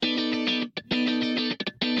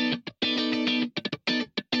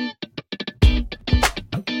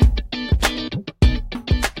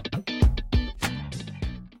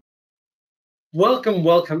Welcome,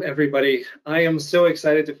 welcome, everybody. I am so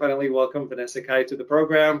excited to finally welcome Vanessa Kai to the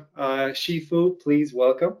program. Shifu, please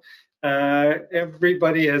welcome.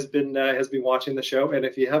 Everybody has been watching the show, and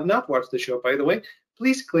if you have not watched the show, by the way,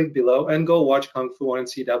 please click below and go watch Kung Fu on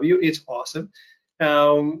CW. It's awesome.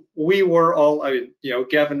 We were all,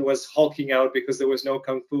 Gavin was hulking out because there was no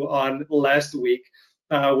Kung Fu on last week,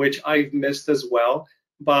 which I've missed as well.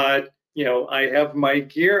 But I have my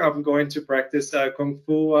gear. I'm going to practice Kung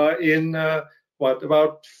Fu in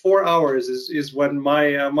about 4 hours is when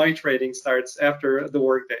my training starts after the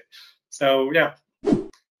workday. So yeah,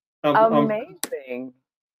 Amazing.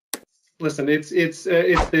 listen, it's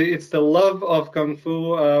the love of kung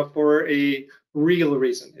fu for a real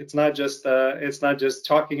reason. It's not just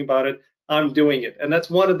talking about it. I'm doing it, and that's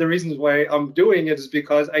one of the reasons why I'm doing it is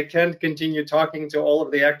because I can't continue talking to all of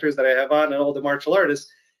the actors that I have on and all the martial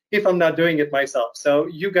artists if I'm not doing it myself. So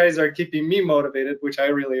you guys are keeping me motivated, which I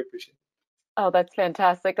really appreciate. Oh, that's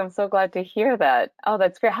fantastic. I'm so glad to hear that. Oh,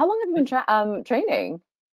 that's great. How long have you been training?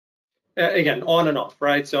 Again, on and off,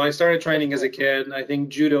 right? So I started training as a kid. I think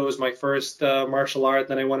judo was my first martial art.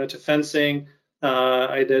 Then I went into fencing.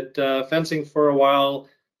 I did fencing for a while.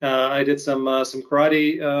 I did some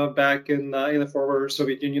karate back in the former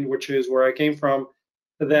Soviet Union, which is where I came from.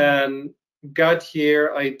 Then got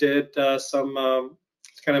here. I did some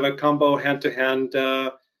kind of a combo hand-to-hand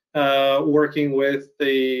working with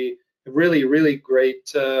the really great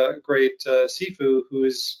Sifu,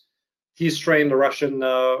 he's trained the Russian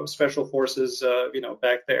special forces,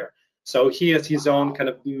 back there. So he has his own kind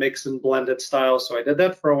Wow. of mix and blended style. So I did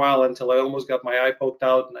that for a while until I almost got my eye poked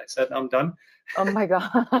out, and I said, I'm done. Oh my God.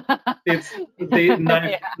 It's the knife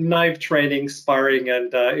Yeah. knife training, sparring,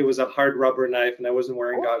 and it was a hard rubber knife, and I wasn't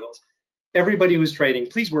wearing Ooh, goggles. Everybody who's training,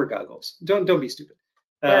 please wear goggles. Don't be stupid.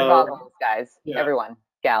 wear Uh, goggles, guys. yeah. Everyone,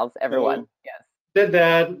 gals, So everyone. Yes. did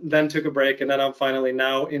that, then took a break, and then I'm finally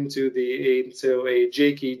now into a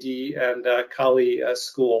JKD and Kali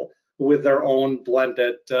school with their own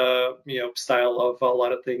blended style of a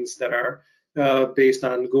lot of things that are based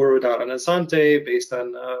on Guru Asante, based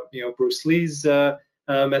on Bruce Lee's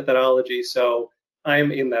methodology. So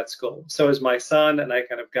I'm in that school. So is my son, and I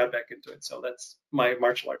kind of got back into it. So that's my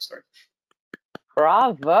martial arts story.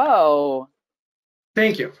 Bravo.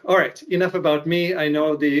 Thank you. All right, enough about me. I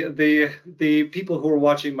know the people who are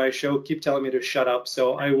watching my show keep telling me to shut up,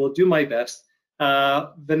 so I will do my best.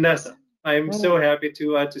 Vanessa, I'm so Mm. happy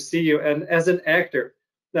to see you. And as an actor,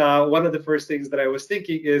 one of the first things that I was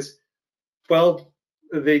thinking is, well,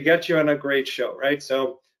 they get you on a great show, right?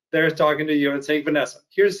 So they're talking to you and saying, Vanessa,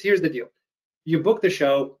 here's the deal. You book the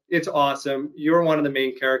show, it's awesome. You're one of the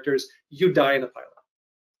main characters. You die in the pilot.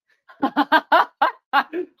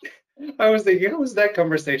 I was thinking, what was that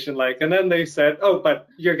conversation like? And then they said, oh, but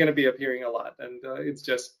you're going to be appearing a lot, and it's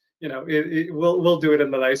just, we'll do it in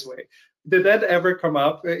the nice way. Did that ever come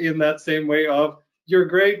up in that same way of you're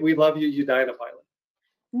great, we love you, you die in a pilot?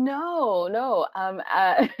 No, no.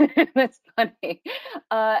 That's funny.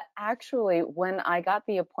 Actually, when I got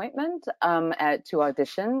the appointment to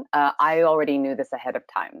audition, I already knew this ahead of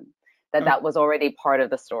time, that Oh, that was already part of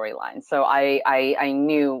the storyline. So I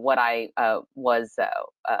knew what I was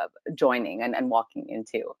joining and walking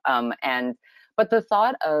into. But the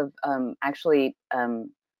thought of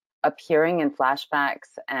appearing in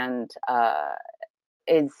flashbacks and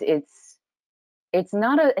it's it's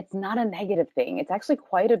not a negative thing. It's actually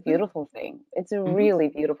quite a beautiful thing. It's a mhm. really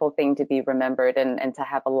beautiful thing to be remembered and to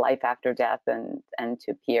have a life after death and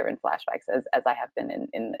to appear in flashbacks as I have been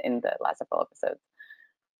in the last couple episodes.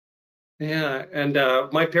 Yeah, and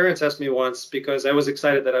my parents asked me once because I was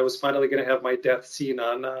excited that I was finally going to have my death scene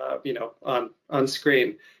on, on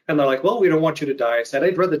screen, and they're like, "Well, we don't want you to die." I said,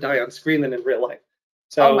 "I'd rather die on screen than in real life."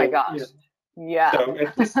 Oh my So, gosh. Yeah. so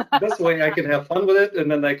at least this way I can have fun with it,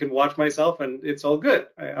 and then I can watch myself, and it's all good.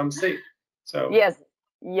 I'm safe. So Yes.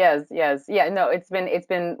 Yes, yes. Yeah, no, it's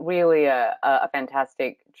been really a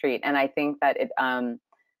fantastic treat. And I think that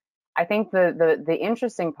I think the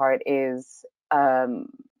interesting part is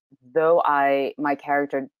though I my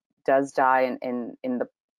character does die in the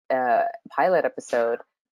pilot episode,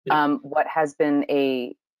 yeah, what has been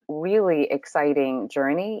a really exciting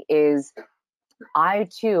journey is I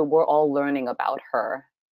too we're all learning about her,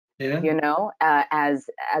 yeah. as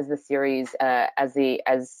the series as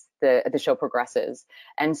the show progresses.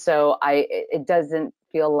 And so it doesn't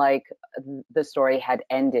feel like the story had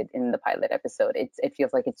ended in the pilot episode. It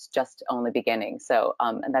feels like it's just only beginning. So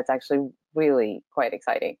and that's actually really quite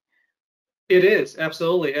exciting. It is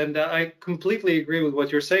absolutely, and I completely agree with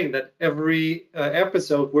what you're saying. That every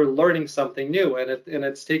episode we're learning something new, and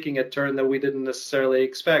it's taking a turn that we didn't necessarily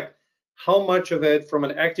expect. How much of it, from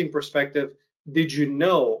an acting perspective, did you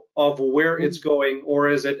know of where it's going, or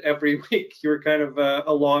is it every week you're kind of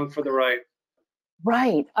along for the ride?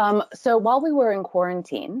 Right. So while we were in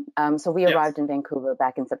quarantine, so we Yes. arrived in Vancouver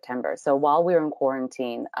back in September. So while we were in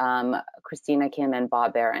quarantine, Christina Kim and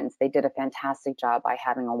Bob Behrens, they did a fantastic job by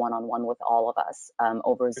having a one-on-one with all of us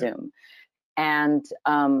over Zoom. And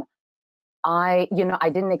I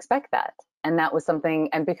didn't expect that. And that was something,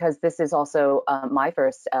 and because this is also my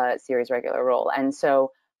first series regular role. And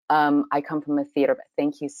so I come from a theater,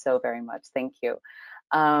 thank you so very much. Thank you.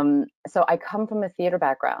 So I come from a theater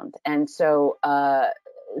background. And so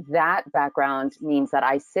that background means that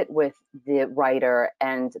I sit with the writer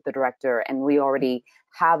and the director, and we already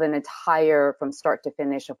have an entire, from start to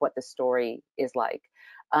finish, of what the story is like.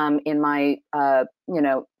 In my,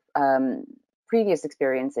 previous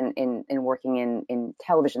experience in working in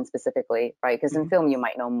television specifically, right? Because in Mhm. film you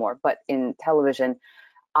might know more, but in television,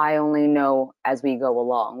 I only know as we go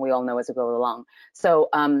along. We all know as we go along. So,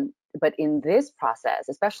 but in this process,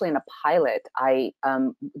 especially in a pilot, I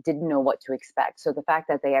didn't know what to expect. So the fact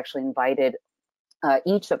that they actually invited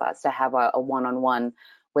each of us to have a one-on-one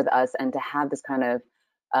with us and to have this kind of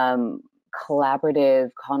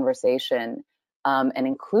collaborative conversation, an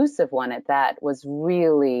inclusive one at that, was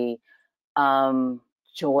really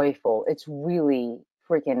joyful. It's really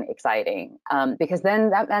freaking exciting, because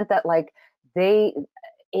then that meant that like they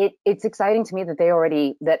it's exciting to me that they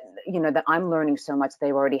already that I'm learning so much.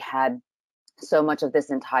 They've already had so much of this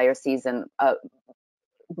entire season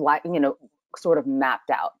like sort of mapped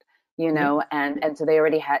out, Yeah. and so they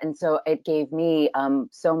already had, and so it gave me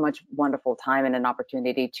so much wonderful time and an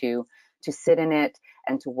opportunity to sit in it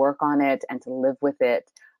and to work on it and to live with it.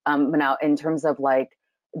 Now in terms of like,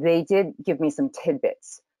 they did give me some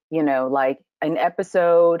tidbits, like an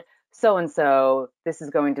episode so and so, this is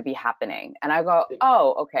going to be happening, and I go,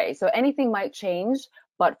 oh, okay, so anything might change,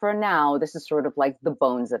 but for now this is sort of like the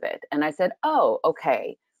bones of it. And I said, oh,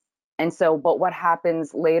 okay. And so, but what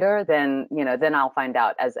happens later, then, then I'll find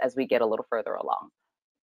out as we get a little further along.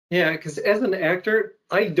 Yeah, because as an actor,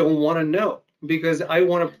 I don't want to know because I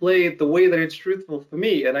want to play it the way that it's truthful for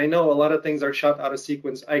me. And I know a lot of things are shot out of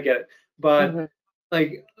sequence. I get it. But Hmm.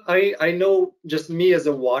 like I know just me as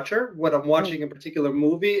a watcher when I'm watching a particular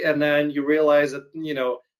movie, and then you realize that,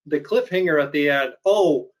 the cliffhanger at the end,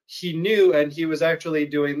 oh, he knew and he was actually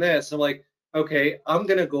doing this. I'm like, okay, I'm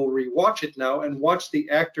gonna go rewatch it now and watch the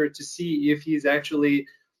actor to see if he's actually,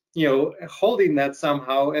 holding that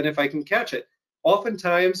somehow and if I can catch it.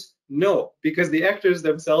 Oftentimes, no, because the actors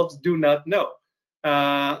themselves do not know.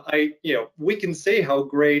 We can say how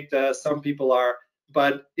great some people are,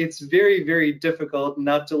 but it's very, very difficult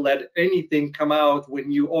not to let anything come out when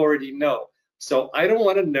you already know. So I don't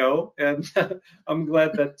want to know, and I'm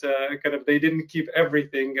glad that kind of they didn't keep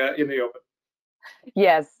everything in the open.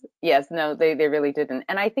 Yes, yes, no, they really didn't.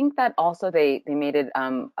 And I think that also they made it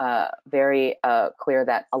very clear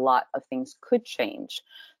that a lot of things could change.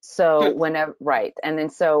 So Good. whenever, right, and then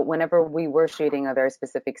so whenever we were shooting a very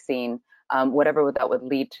specific scene, whatever that would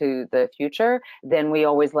lead to the future, then we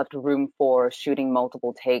always left room for shooting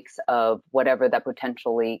multiple takes of whatever that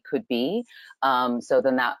potentially could be. So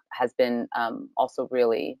then that has been also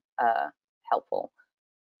really helpful.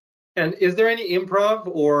 And is there any improv,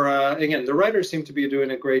 or again, the writers seem to be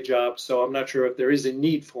doing a great job, so I'm not sure if there is a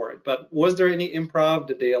need for it. But was there any improv?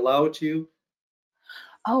 Did they allow it to you?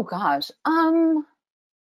 Oh gosh.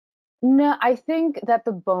 No, I think that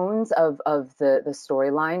the bones of the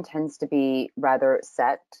storyline tends to be rather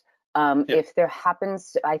set. Yeah. If there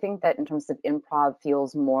happens, I think that in terms of improv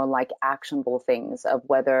feels more like actionable things of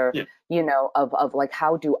whether, Yeah. of like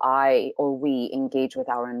how do I or we engage with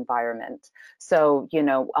our environment. So,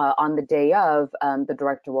 on the day of, the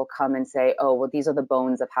director will come and say, oh, well, these are the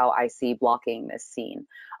bones of how I see blocking this scene.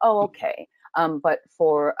 Oh, okay. But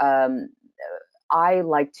for I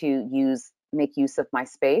like to make use of my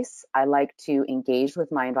space. I like to engage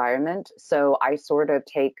with my environment. So I sort of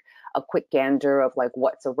take a quick gander of like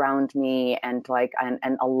what's around me, and like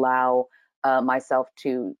and allow myself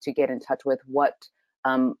to get in touch with what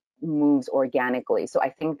moves organically. So I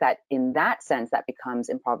think that in that sense that becomes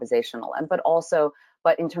improvisational. And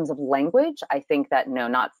but in terms of language, I think that no,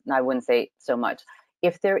 not I wouldn't say so much.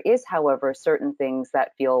 If there is, however, certain things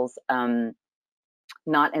that feels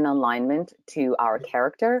not in alignment to our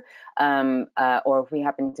character, or if we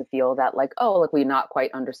happen to feel that like, oh, like we're not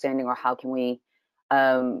quite understanding, or how can we,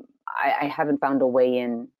 I haven't found a way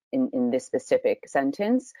in this specific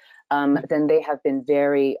sentence, then they have been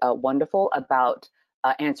very wonderful about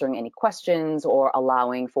answering any questions or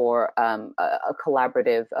allowing for a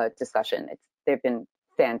collaborative discussion. They've been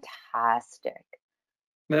fantastic.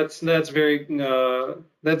 That's very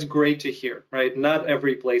that's great to hear, right? Not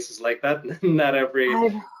every place is like that. Not every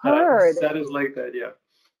I've heard. set is like that. Yeah.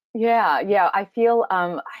 Yeah, yeah. I feel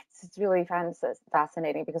it's really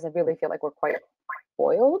fascinating because I really feel like we're quite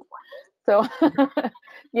spoiled. So, I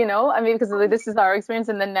mean, because this is our experience,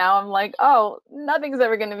 and then now I'm like, oh, nothing's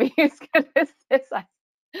ever going to be as good as this.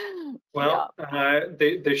 Yeah. Well,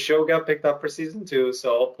 the show got picked up for season two,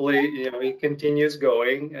 so hopefully, it continues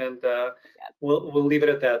going, and we'll leave it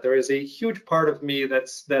at that. There is a huge part of me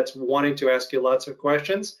that's wanting to ask you lots of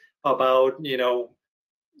questions about,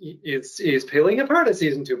 is Peeling Apart at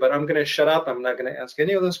season two, but I'm going to shut up. I'm not going to ask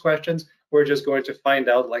any of those questions. We're just going to find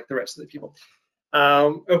out like the rest of the people.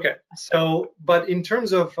 Okay, so but in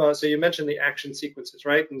terms of so you mentioned the action sequences,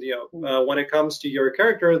 right? And when it comes to your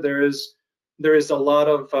character, there is a lot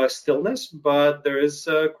of stillness, but there is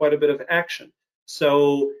quite a bit of action.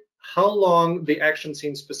 So how long the action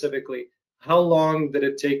scenes specifically? How long did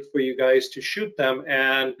it take for you guys to shoot them?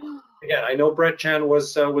 And again, I know Brett Chan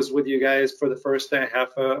was with you guys for the first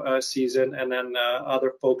half a season, and then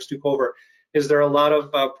other folks took over. Is there a lot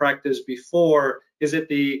of practice before? Is it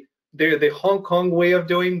the Hong Kong way of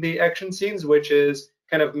doing the action scenes, which is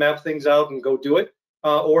kind of map things out and go do it?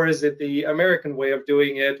 Or is it the American way of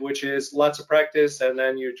doing it, which is lots of practice and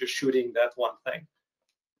then you're just shooting that one thing?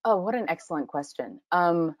 Oh, what an excellent question.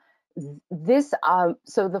 So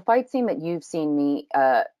the fight scene that you've seen me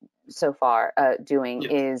so far doing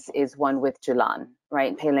Yes. is one with Julan,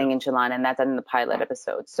 right? Pei Ling and Julan, and that's in the pilot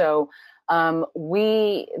episode. So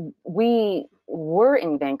we were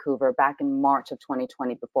in Vancouver back in March of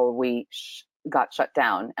 2020 before we got shut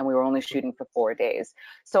down, and we were only shooting for 4 days.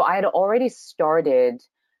 So I had already started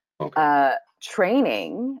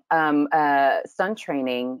training, stunt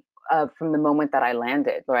training from the moment that I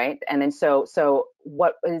landed, right? And then so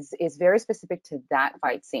what is very specific to that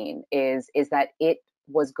fight scene is that it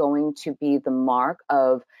was going to be the mark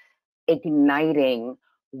of igniting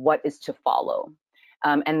what is to follow.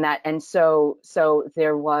 So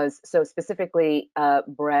there was, so specifically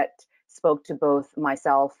Brett spoke to both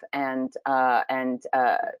myself and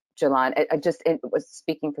Jalan. It was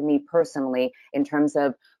speaking for me personally in terms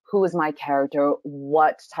of who is my character,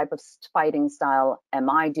 what type of fighting style am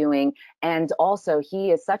I doing, and also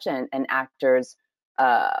he is such an actor's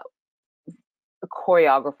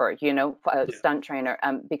choreographer, stunt trainer,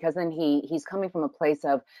 because then he's coming from a place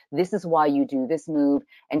of this is why you do this move,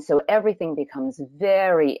 and so everything becomes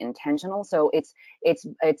very intentional. So it's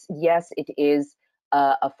yes, it is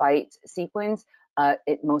a fight sequence.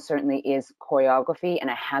 It most certainly is choreography, and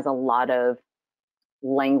it has a lot of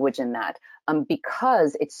language in that,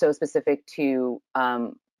 because it's so specific to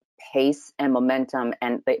pace and momentum,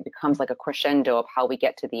 and it becomes like a crescendo of how we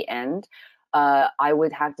get to the end. I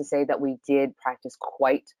would have to say that we did practice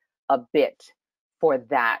quite a bit for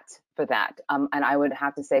that. And I would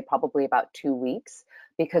have to say probably about 2 weeks,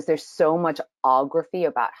 because there's so much ography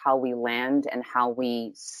about how we land and how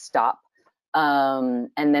we stop. And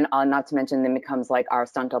then not to mention, then becomes like our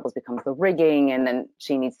stunt doubles becomes the rigging, and then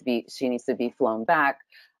she needs to be flown back.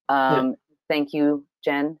 Thank you,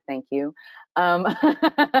 Jen. Thank you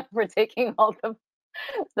for taking all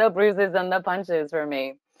the bruises and the punches for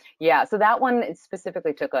me. Yeah, so that one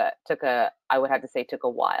specifically took a I would have to say took a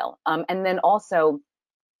while. And then also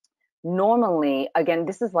normally, again,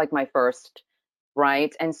 this is like my first,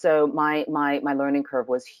 right? And so my learning curve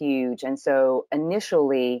was huge. And so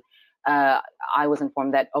initially I was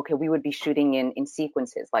informed that okay, we would be shooting in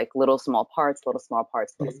sequences, like little small parts, small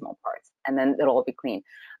parts, and then it'll all be clean.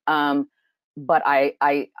 But I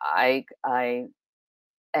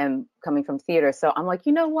am coming from theater, so I'm like,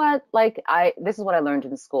 you know what? Like this is what I learned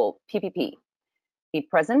in school: PPP, be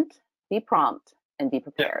present, be prompt, and be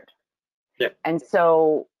prepared. Yeah. And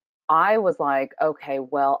so I was like, okay,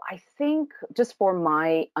 well, I think just for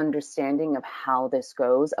my understanding of how this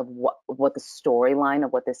goes, of what the storyline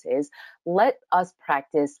of what this is, let us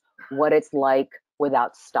practice what it's like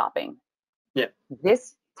without stopping. Yeah.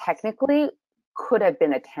 This technically could have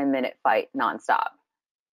been a 10-minute fight nonstop.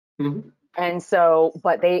 Mm-hmm. And so,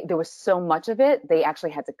 but there was so much of it, they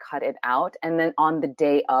actually had to cut it out. And then on the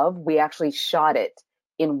day of, we actually shot it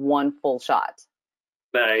in one full shot.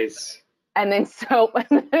 Nice. And then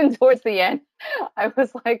towards the end, I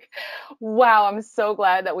was like, wow, I'm so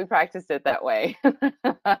glad that we practiced it that way.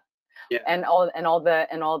 Yeah. And all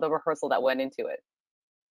the rehearsal that went into it.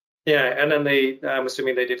 Yeah, and then I'm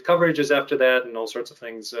assuming they did coverages after that and all sorts of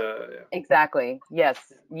things. Yeah. Exactly.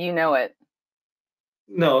 Yes, you know it.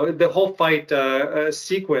 No, the whole fight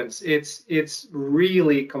sequence, it's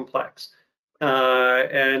really complex.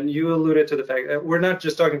 And you alluded to the fact that we're not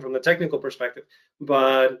just talking from the technical perspective,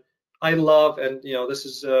 but I love, and this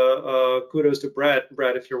is kudos to Brad,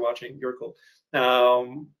 if you're watching, you're cool,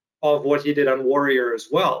 of what he did on Warrior as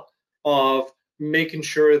well, of making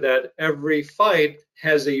sure that every fight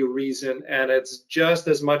has a reason and it's just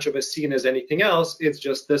as much of a scene as anything else. It's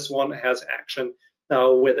just this one has action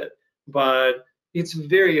with it. But it's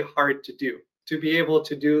very hard to do. To be able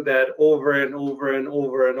to do that over and over and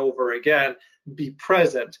over and over again, be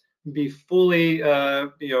present, be fully,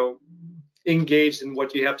 engaged in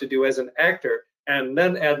what you have to do as an actor, and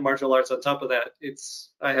then add martial arts on top of that.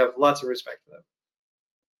 I have lots of respect for that.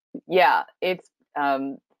 Yeah, it's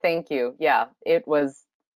thank you. Yeah, it was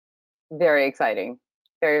very exciting.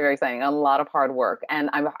 Very, very exciting. A lot of hard work. And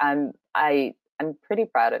I'm pretty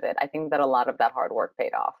proud of it. I think that a lot of that hard work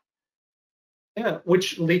paid off. Yeah,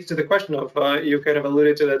 which leads to the question of you kind of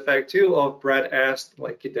alluded to that fact too. Of Brad asked,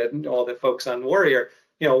 like you did, all the folks on Warrior,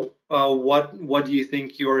 what do you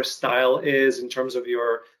think your style is in terms of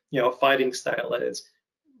your fighting style is?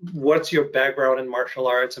 What's your background in martial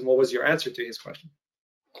arts, and what was your answer to his question?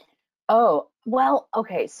 Oh, well,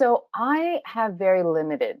 okay. So I have very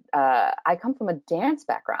limited, I come from a dance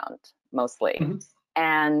background mostly. Mm-hmm.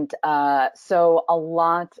 And so a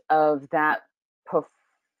lot of that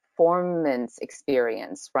performance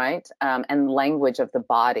experience, right? And language of the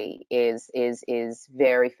body is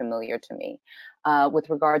very familiar to me. With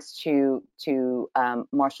regards to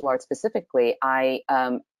martial arts specifically,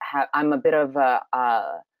 I'm a bit of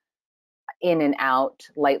a in and out,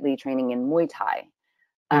 lightly training in Muay Thai.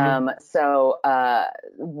 So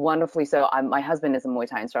wonderfully so, my husband is a Muay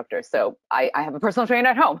Thai instructor, so I have a personal trainer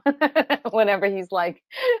at home. Whenever he's like,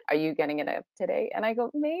 "Are you getting it up today?" And I go,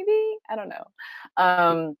 "Maybe, I don't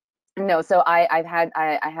know." No, so I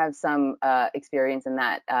have some experience in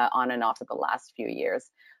that on and off for the last few years.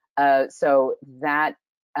 So that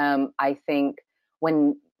I think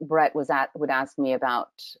when Brett would ask me about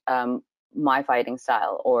my fighting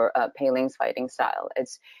style or Pei Ling's fighting style,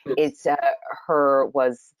 it's her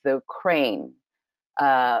was the crane,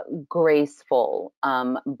 graceful,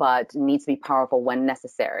 but needs to be powerful when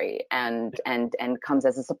necessary, and comes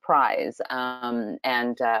as a surprise,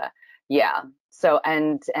 yeah. So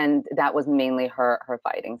and that was mainly her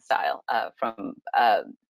fighting style from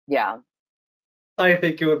yeah. I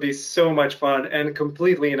think it would be so much fun and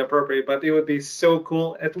completely inappropriate, but it would be so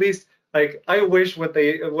cool. At least, like, I wish what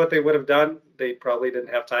they would have done. They probably didn't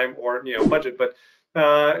have time or budget, but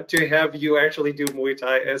to have you actually do Muay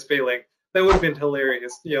Thai as Pei Ling, that would have been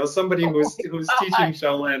hilarious. Somebody who's teaching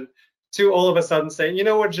Shaolin to all of a sudden saying, you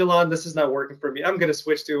know what, Jalan, this is not working for me. I'm gonna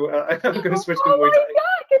switch to I'm gonna switch to Muay Thai. Oh my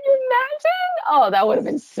God, can you imagine? Oh, that would have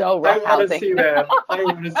been so rough. I want to see that. I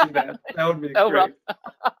want to see that. That would be so great.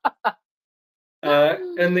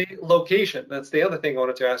 And the location, that's the other thing I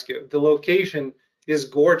wanted to ask you. The location is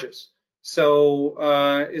gorgeous. So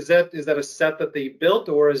is that a set that they built,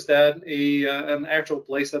 or is that an actual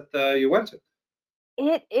place that you went to?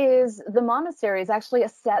 It is, the monastery is actually a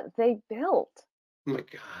set they built. Oh my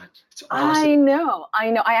God, it's awesome. I know.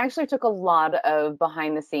 I actually took a lot of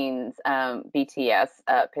behind the scenes BTS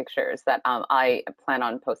pictures that I plan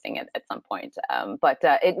on posting it at some point. But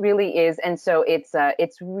it really is, and so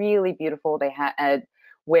it's really beautiful. They had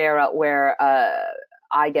where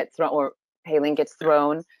I get thrown or Pei Ling gets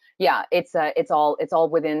thrown. Yeah, it's all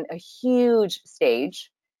within a huge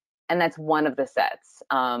stage, and that's one of the sets.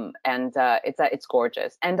 And it's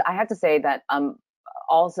gorgeous. And I have to say that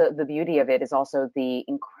also the beauty of it is also the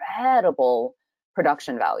incredible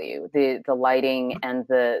production value, the lighting and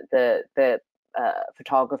the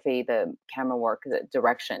photography, the camera work, the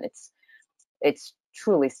direction. It's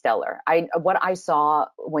truly stellar. What I saw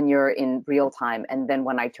when you're in real time, and then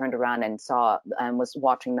when I turned around and saw and was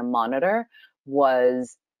watching the monitor,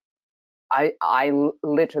 was I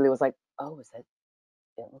literally was like, oh, it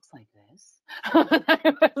looks like this.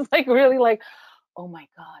 I was like really like, oh my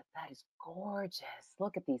God, that is gorgeous.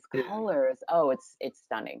 Look at these colors. Oh, it's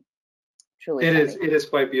stunning. Truly stunning. It is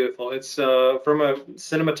quite beautiful. It's from a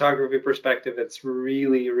cinematography perspective, it's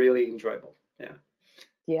really, really enjoyable. Yeah.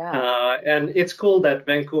 Yeah. And it's cool that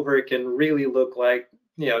Vancouver can really look like,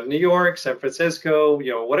 New York, San Francisco,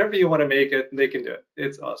 whatever you want to make it, they can do it.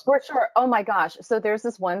 It's awesome. For sure. Oh my gosh. So there's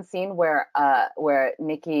this one scene where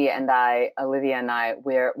Nikki and Olivia and I,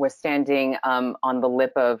 we're standing on the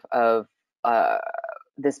lip of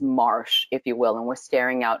this marsh, if you will, and we're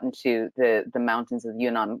staring out into the mountains of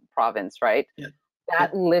Yunnan province, right? Yeah.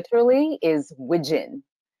 That literally is Wijin.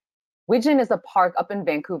 Wijin is a park up in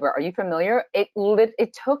Vancouver. Are you familiar? It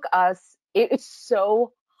took us. It's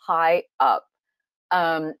so high up,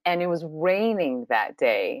 and it was raining that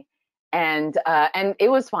day, and it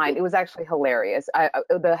was fine. It was actually hilarious.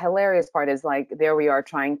 The hilarious part is like there we are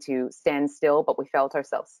trying to stand still, but we felt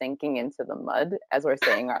ourselves sinking into the mud as we're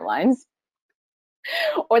saying our lines.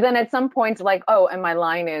 Or then at some point, like, oh, and my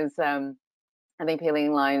line is, I think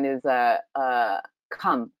Payleen line is,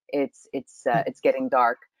 come, it's getting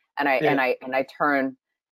dark, and I turn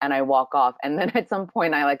and I walk off, and then at some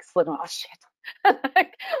point I like slip, oh shit,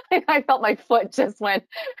 I felt my foot just went,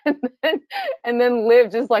 and then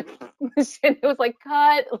Liv just like, shit, it was like,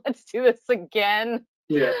 cut, let's do this again.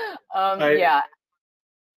 Yeah. Yeah.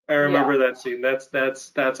 I remember that scene.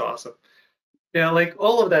 That's awesome. Yeah, like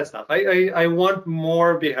all of that stuff. I want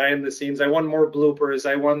more behind the scenes. I want more bloopers.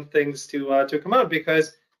 I want things to come out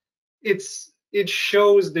because it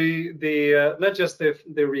shows the not just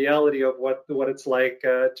the reality of what it's like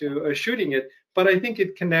to shooting it, but I think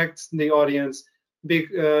it connects the audience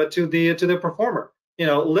to the performer. You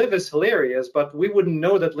know, Liv is hilarious, but we wouldn't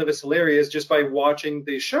know that Liv is hilarious just by watching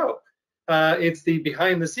the show. It's the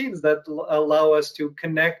behind the scenes that allow us to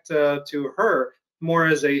connect to her more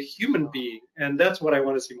as a human being, and that's what I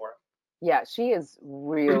want to see more of. Yeah, she is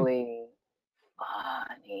really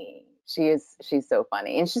funny. She's so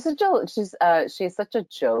funny, and she's such a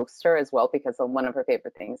jokester as well, because one of her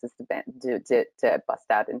favorite things is to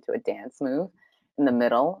bust out into a dance move in the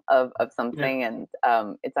middle of something, yeah.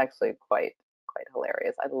 And it's actually quite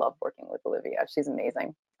hilarious. I love working with Olivia. She's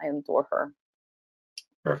amazing. I adore her.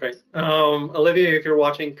 Perfect. Olivia, if you're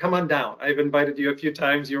watching, come on down. I've invited you a few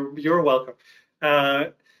times. You're welcome.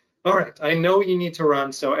 All right, I know you need to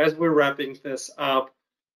run, so as we're wrapping this up,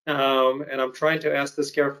 and I'm trying to ask this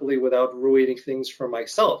carefully without ruining things for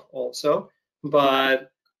myself also,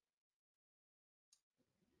 but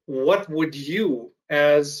what would you,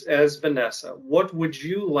 as Vanessa, what would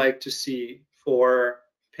you like to see for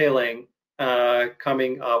Payleen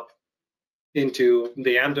coming up into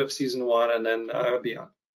the end of season 1 and then beyond?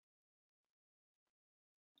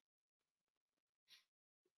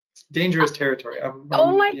 Dangerous territory.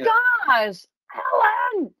 Oh my gosh,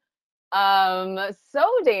 Helen! So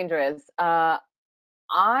dangerous. I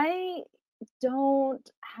don't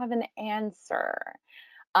have an answer.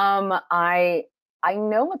 I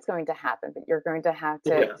know what's going to happen, but you're going to have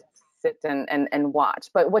to sit and watch.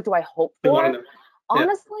 But what do I hope for?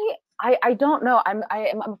 Honestly, I don't know. I'm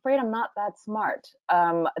afraid I'm not that smart.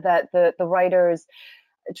 That the writers,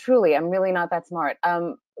 truly, I'm really not that smart.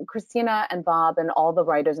 Christina and Bob and all the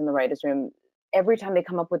writers in the writers' room, every time they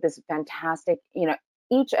come up with this fantastic,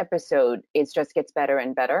 each episode just gets better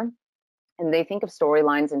and better. And they think of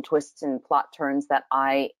storylines and twists and plot turns that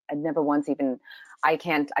I never once even, I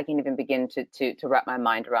can't even begin to wrap my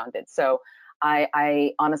mind around it. So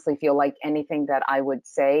I honestly feel like anything that I would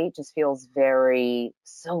say just feels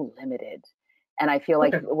so limited. And I feel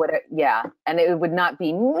like and it would not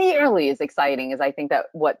be nearly as exciting as I think that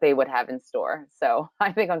what they would have in store. So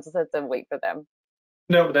I think I'm just have to wait for them.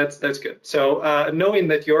 No, that's good. So knowing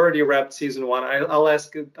that you already wrapped season 1, I'll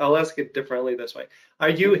ask it differently this way. Are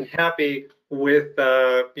you happy with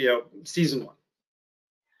season 1?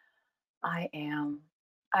 I am.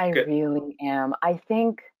 I really am. I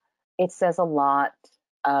think it says a lot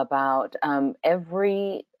about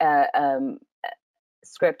every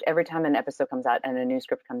script. Every time an episode comes out and a new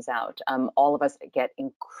script comes out, all of us get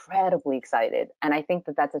incredibly excited, and I think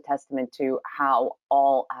that that's a testament to how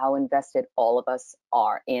invested all of us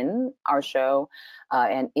are in our show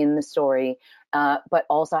and in the story, but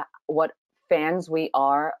also what fans we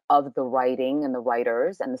are of the writing and the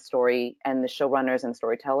writers and the story and the showrunners and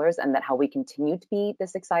storytellers, and that how we continue to be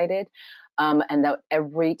this excited, and that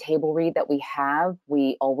every table read that we have,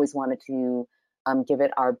 we always wanted to give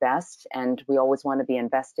it our best, and we always want to be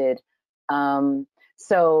invested.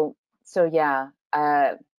 So yeah.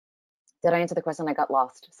 Did I answer the question? I got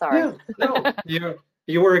lost. Sorry. Yeah, no,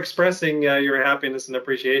 you were expressing your happiness and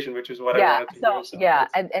appreciation, which is what I wanted to do. So yeah,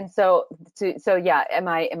 so yeah. Am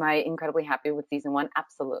I incredibly happy with season 1?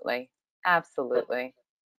 Absolutely.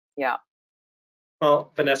 Yeah.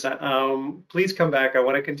 Well, Vanessa, please come back. I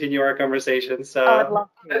want to continue our conversations I'd love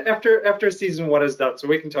to. after season 1 is done, so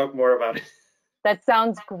we can talk more about it. That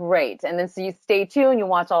sounds great. And then so you stay tuned, you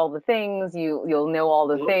watch all the things, you'll know all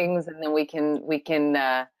the things, and then we can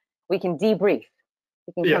debrief.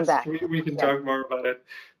 We can come back. We can talk more about it.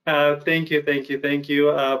 Thank you.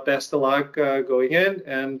 Best of luck going in,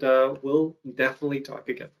 and we'll definitely talk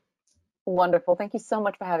again. Wonderful. Thank you so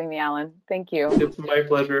much for having me, Alan. Thank you. It's my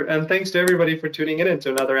pleasure. And thanks to everybody for tuning in into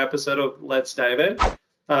another episode of Let's Dive In.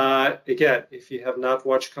 Again, if you have not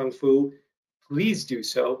watched Kung Fu, please do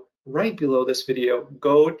so. Right below this video,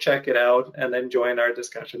 go check it out and then join our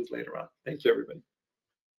discussions later on. Thank you, everybody.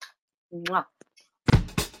 Mwah.